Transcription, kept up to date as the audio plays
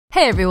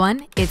Hey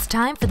everyone, it's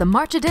time for the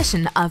March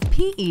edition of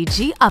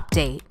PEG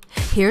Update.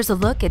 Here's a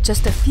look at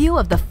just a few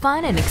of the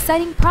fun and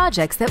exciting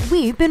projects that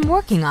we've been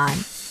working on.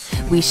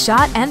 We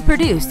shot and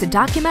produced a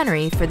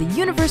documentary for the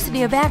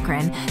University of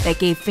Akron that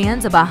gave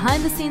fans a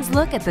behind-the-scenes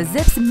look at the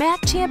Zips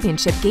MAC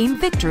Championship game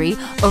victory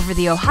over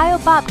the Ohio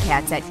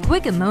Bobcats at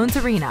Quicken Loans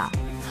Arena.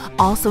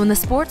 Also in the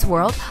sports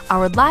world,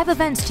 our live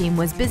events team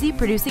was busy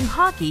producing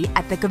hockey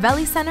at the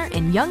Covelli Center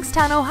in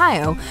Youngstown,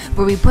 Ohio,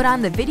 where we put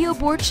on the video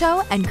board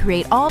show and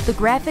create all of the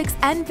graphics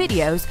and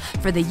videos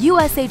for the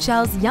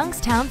USHL's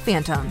Youngstown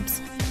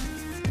Phantoms.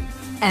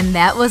 And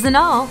that wasn't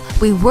all.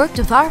 We worked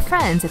with our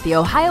friends at the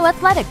Ohio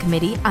Athletic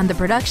Committee on the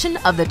production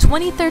of the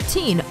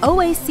 2013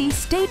 OAC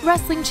State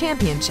Wrestling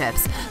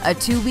Championships, a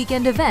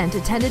two-weekend event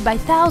attended by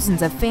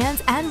thousands of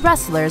fans and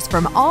wrestlers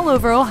from all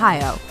over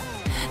Ohio.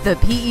 The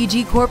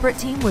PEG corporate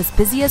team was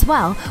busy as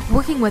well,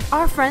 working with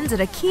our friends at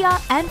IKEA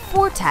and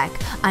Fortec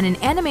on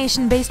an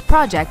animation-based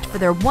project for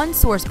their One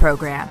Source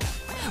program.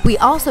 We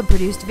also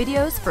produced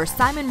videos for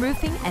Simon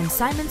Roofing and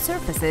Simon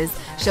Surfaces,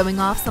 showing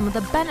off some of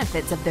the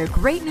benefits of their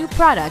great new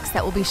products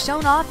that will be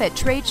shown off at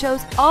trade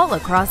shows all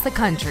across the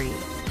country.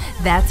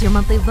 That's your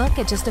monthly look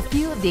at just a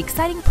few of the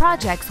exciting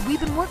projects we've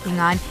been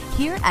working on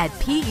here at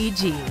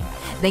PEG.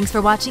 Thanks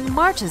for watching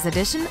March's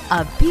edition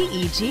of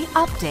PEG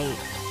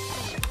Update.